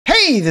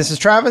Hey, this is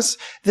Travis.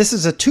 This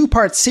is a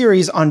two-part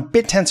series on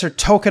Bittensor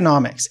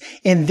Tokenomics.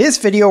 In this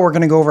video, we're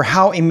going to go over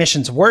how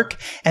emissions work,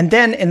 and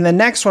then in the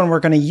next one, we're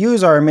going to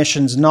use our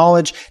emissions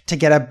knowledge to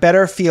get a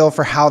better feel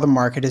for how the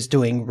market is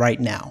doing right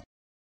now.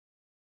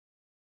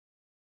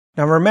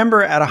 Now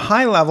remember, at a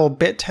high level,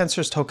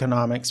 Bittensor's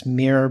tokenomics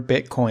mirror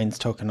Bitcoin's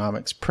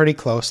tokenomics pretty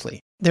closely.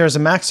 There is a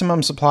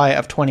maximum supply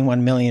of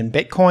 21 million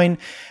Bitcoin,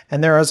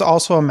 and there is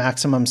also a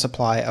maximum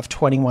supply of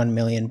 21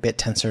 million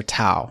Bittensor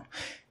TAO.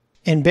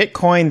 In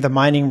Bitcoin, the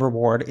mining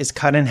reward is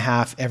cut in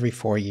half every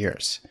 4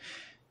 years.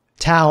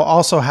 TAO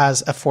also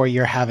has a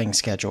 4-year halving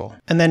schedule.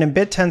 And then in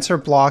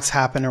Bittensor, blocks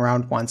happen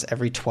around once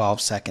every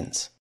 12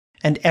 seconds.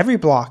 And every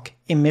block,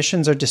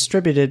 emissions are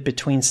distributed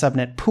between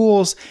subnet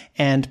pools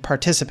and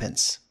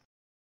participants.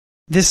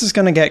 This is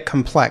going to get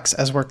complex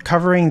as we're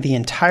covering the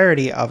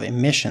entirety of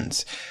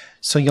emissions,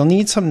 so you'll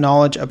need some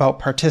knowledge about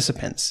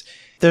participants.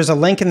 There's a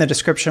link in the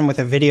description with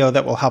a video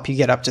that will help you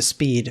get up to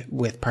speed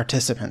with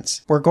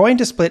participants. We're going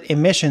to split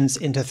emissions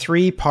into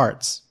 3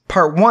 parts.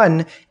 Part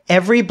 1,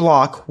 every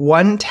block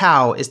 1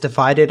 TAO is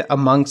divided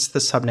amongst the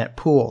subnet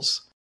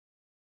pools.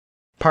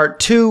 Part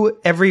 2,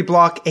 every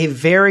block a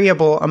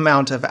variable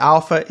amount of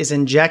alpha is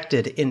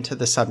injected into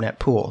the subnet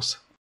pools.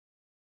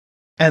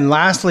 And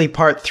lastly,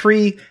 Part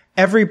 3,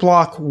 every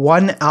block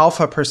 1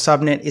 alpha per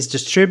subnet is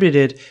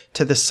distributed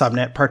to the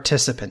subnet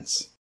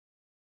participants.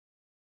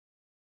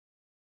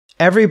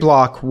 Every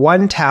block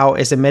 1 TAO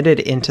is emitted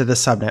into the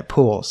subnet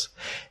pools.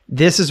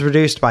 This is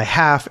reduced by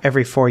half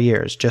every 4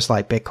 years, just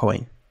like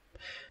Bitcoin.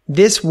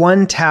 This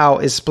 1 TAO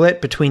is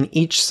split between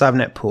each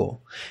subnet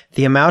pool.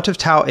 The amount of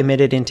TAO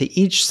emitted into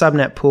each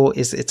subnet pool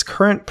is its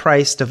current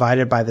price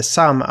divided by the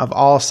sum of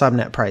all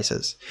subnet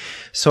prices.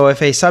 So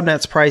if a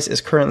subnet's price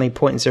is currently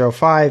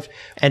 0.05,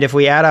 and if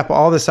we add up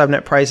all the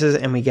subnet prices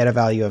and we get a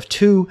value of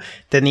 2,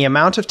 then the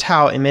amount of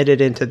TAO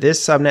emitted into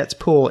this subnet's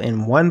pool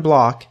in 1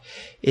 block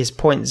is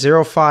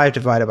 0.05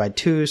 divided by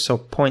 2, so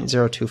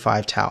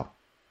 0.025 TAO.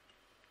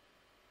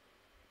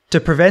 To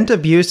prevent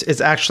abuse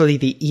is actually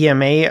the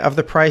EMA of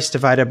the price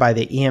divided by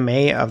the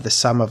EMA of the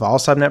sum of all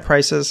subnet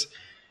prices.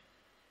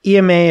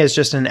 EMA is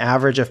just an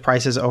average of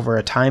prices over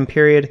a time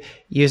period.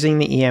 Using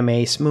the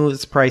EMA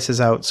smooths prices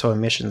out so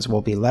emissions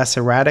will be less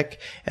erratic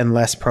and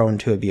less prone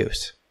to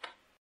abuse.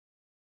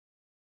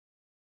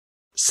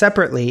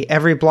 Separately,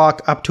 every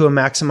block up to a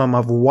maximum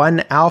of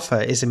 1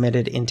 alpha is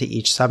emitted into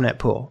each subnet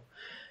pool.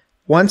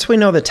 Once we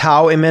know the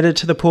TAO emitted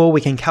to the pool,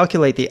 we can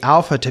calculate the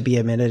alpha to be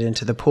emitted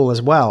into the pool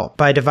as well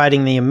by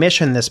dividing the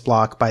emission this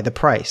block by the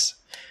price.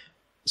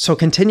 So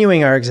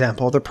continuing our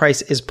example, the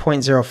price is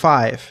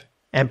 0.05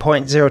 and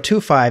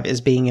 0.025 is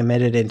being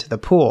emitted into the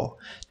pool.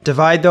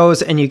 Divide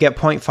those and you get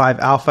 0.5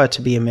 alpha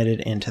to be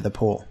emitted into the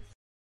pool.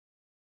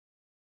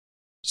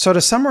 So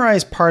to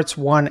summarize parts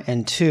 1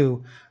 and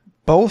 2,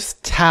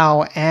 both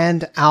TAO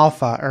and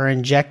alpha are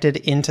injected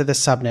into the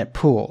subnet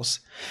pools.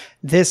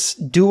 This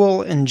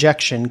dual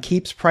injection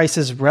keeps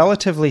prices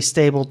relatively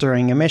stable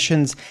during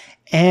emissions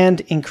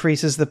and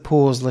increases the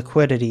pool's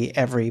liquidity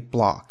every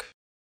block.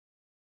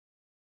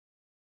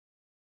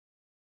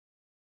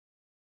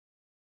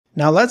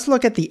 Now let's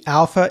look at the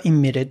alpha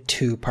emitted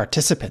to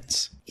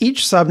participants.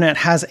 Each subnet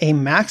has a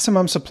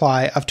maximum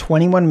supply of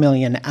 21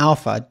 million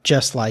alpha,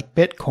 just like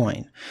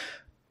Bitcoin.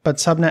 But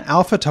subnet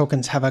alpha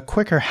tokens have a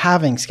quicker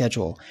halving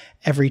schedule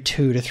every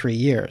 2 to 3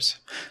 years.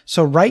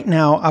 So right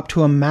now, up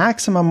to a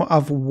maximum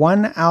of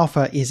 1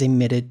 alpha is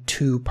emitted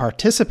to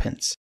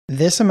participants.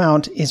 This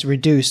amount is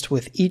reduced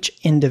with each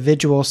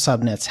individual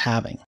subnet's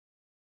halving.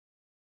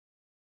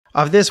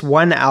 Of this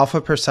 1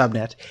 alpha per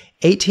subnet,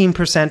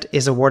 18%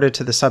 is awarded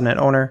to the subnet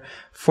owner,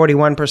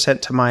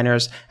 41% to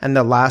miners, and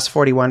the last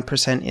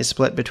 41% is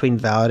split between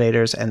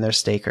validators and their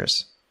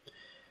stakers.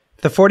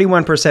 The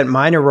 41%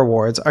 miner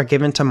rewards are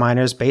given to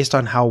miners based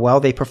on how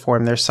well they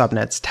perform their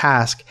subnet's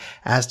task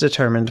as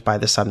determined by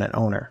the subnet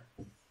owner.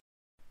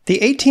 The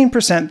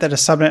 18% that a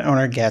subnet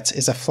owner gets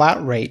is a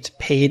flat rate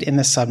paid in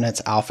the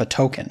subnet's alpha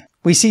token.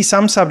 We see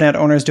some subnet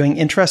owners doing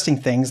interesting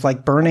things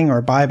like burning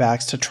or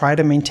buybacks to try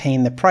to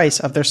maintain the price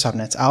of their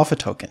subnet's alpha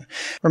token.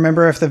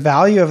 Remember, if the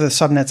value of the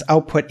subnet's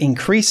output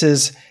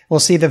increases,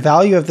 we'll see the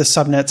value of the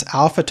subnet's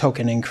alpha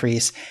token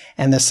increase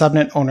and the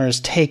subnet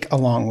owners take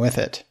along with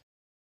it.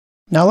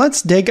 Now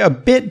let's dig a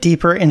bit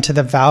deeper into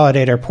the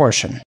validator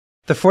portion.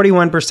 The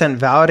 41%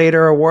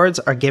 validator awards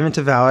are given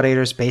to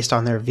validators based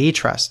on their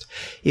vTrust.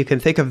 You can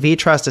think of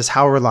vTrust as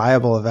how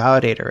reliable a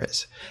validator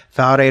is.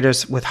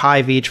 Validators with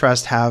high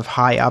vTrust have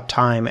high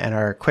uptime and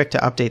are quick to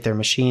update their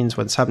machines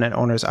when subnet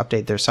owners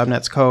update their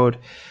subnet's code.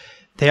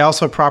 They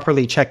also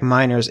properly check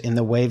miners in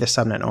the way the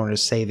subnet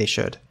owners say they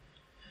should.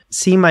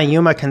 See my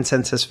Yuma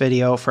consensus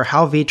video for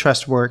how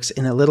vTrust works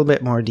in a little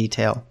bit more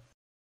detail.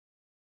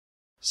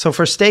 So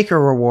for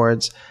staker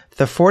rewards,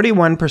 the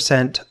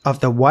 41% of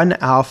the 1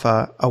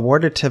 alpha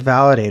awarded to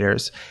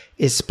validators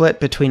is split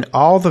between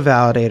all the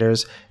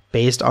validators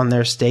based on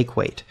their stake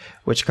weight,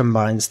 which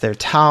combines their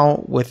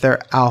TAO with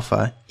their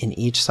alpha in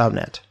each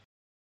subnet.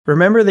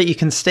 Remember that you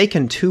can stake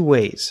in 2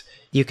 ways.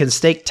 You can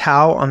stake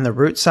TAO on the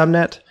root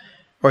subnet,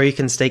 or you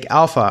can stake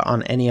alpha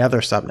on any other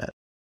subnet.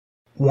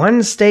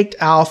 One staked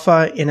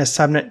alpha in a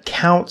subnet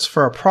counts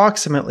for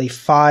approximately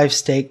 5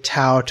 staked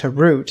tau to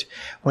root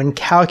when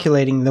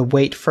calculating the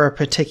weight for a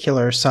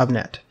particular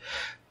subnet.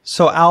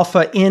 So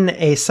alpha in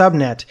a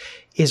subnet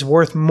is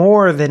worth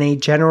more than a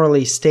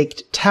generally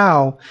staked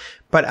tau,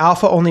 but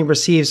alpha only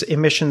receives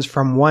emissions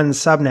from one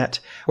subnet,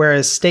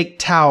 whereas staked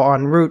tau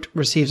on root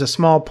receives a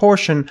small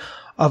portion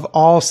of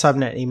all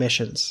subnet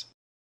emissions.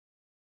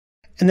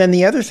 And then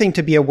the other thing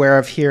to be aware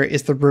of here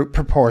is the root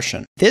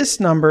proportion. This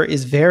number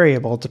is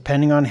variable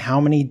depending on how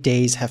many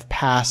days have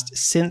passed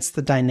since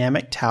the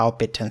dynamic tau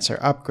Bittensor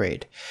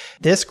upgrade.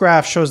 This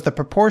graph shows the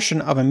proportion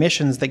of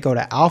emissions that go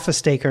to alpha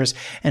stakers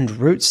and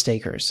root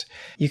stakers.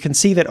 You can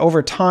see that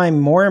over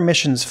time, more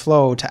emissions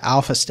flow to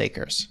alpha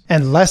stakers,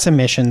 and less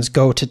emissions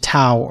go to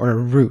tau or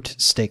root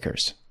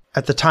stakers.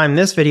 At the time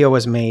this video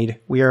was made,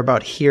 we are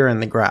about here in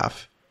the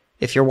graph.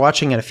 If you're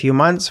watching in a few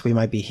months, we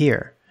might be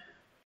here.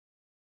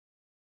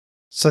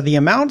 So the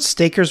amount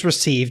stakers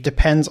receive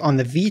depends on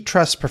the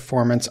vTrust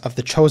performance of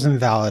the chosen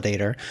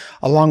validator,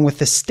 along with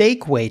the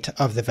stake weight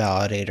of the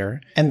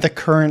validator and the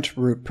current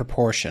root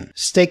proportion.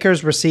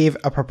 Stakers receive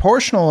a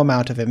proportional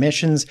amount of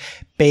emissions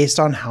based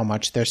on how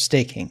much they're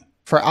staking.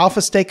 For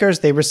alpha stakers,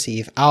 they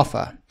receive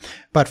alpha.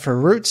 But for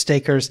root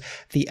stakers,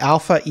 the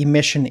alpha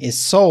emission is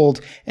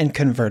sold and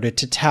converted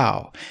to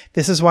tau.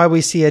 This is why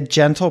we see a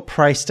gentle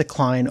price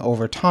decline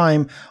over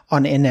time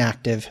on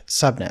inactive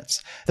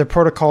subnets. The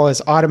protocol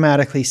is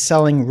automatically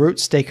selling root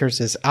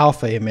stakers as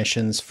alpha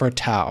emissions for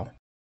tau.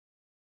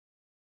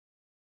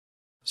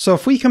 So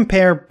if we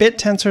compare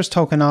Bittensor's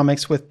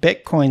tokenomics with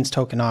Bitcoin's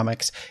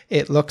tokenomics,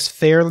 it looks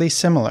fairly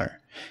similar.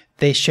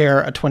 They share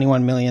a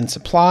 21 million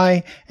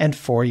supply and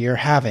 4-year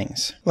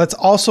halvings. Let's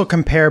also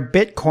compare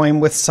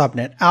Bitcoin with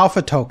subnet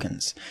alpha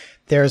tokens.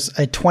 There's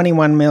a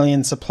 21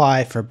 million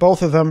supply for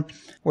both of them,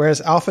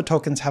 whereas alpha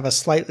tokens have a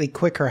slightly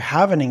quicker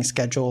halving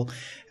schedule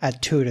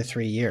at 2 to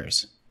 3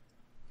 years.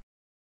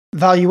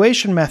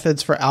 Valuation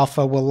methods for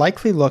alpha will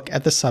likely look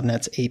at the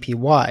subnet's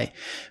APY,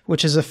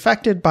 which is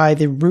affected by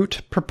the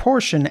root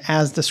proportion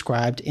as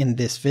described in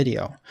this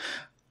video.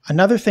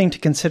 Another thing to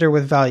consider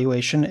with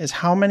valuation is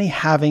how many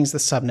halvings the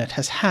subnet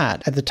has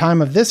had. At the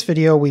time of this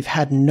video, we've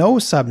had no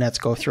subnets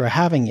go through a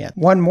halving yet.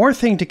 One more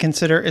thing to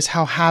consider is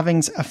how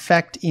halvings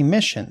affect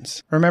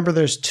emissions. Remember,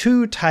 there's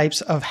 2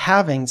 types of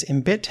halvings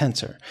in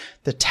Bittensor.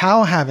 The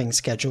tau halving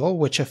schedule,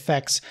 which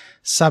affects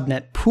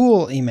subnet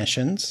pool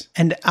emissions,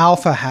 and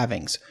alpha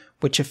halvings,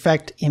 which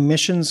affect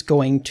emissions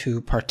going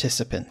to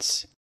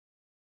participants.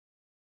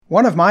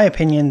 One of my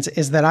opinions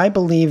is that I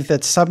believe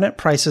that subnet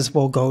prices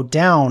will go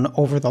down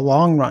over the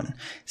long run,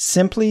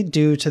 simply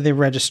due to the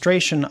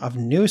registration of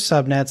new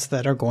subnets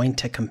that are going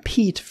to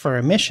compete for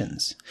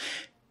emissions.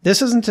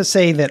 This isn't to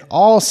say that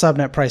all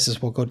subnet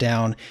prices will go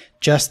down,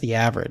 just the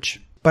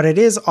average, but it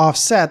is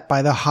offset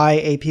by the high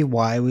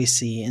APY we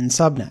see in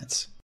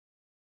subnets.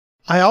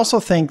 I also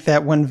think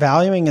that when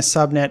valuing a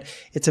subnet,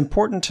 it's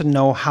important to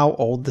know how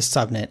old the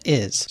subnet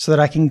is, so that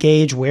I can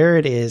gauge where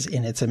it is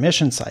in its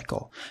emission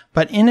cycle.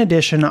 But in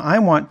addition, I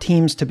want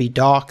teams to be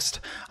doxed,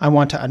 I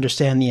want to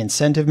understand the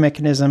incentive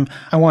mechanism,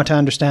 I want to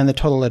understand the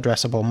total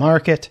addressable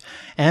market,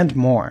 and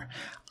more.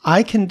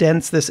 I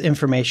condense this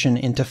information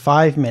into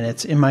 5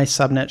 minutes in my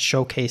subnet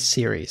showcase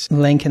series,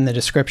 link in the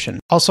description.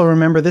 Also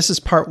remember, this is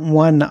part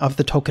 1 of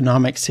the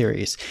tokenomics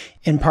series.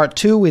 In part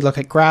 2, we look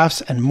at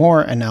graphs and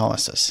more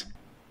analysis.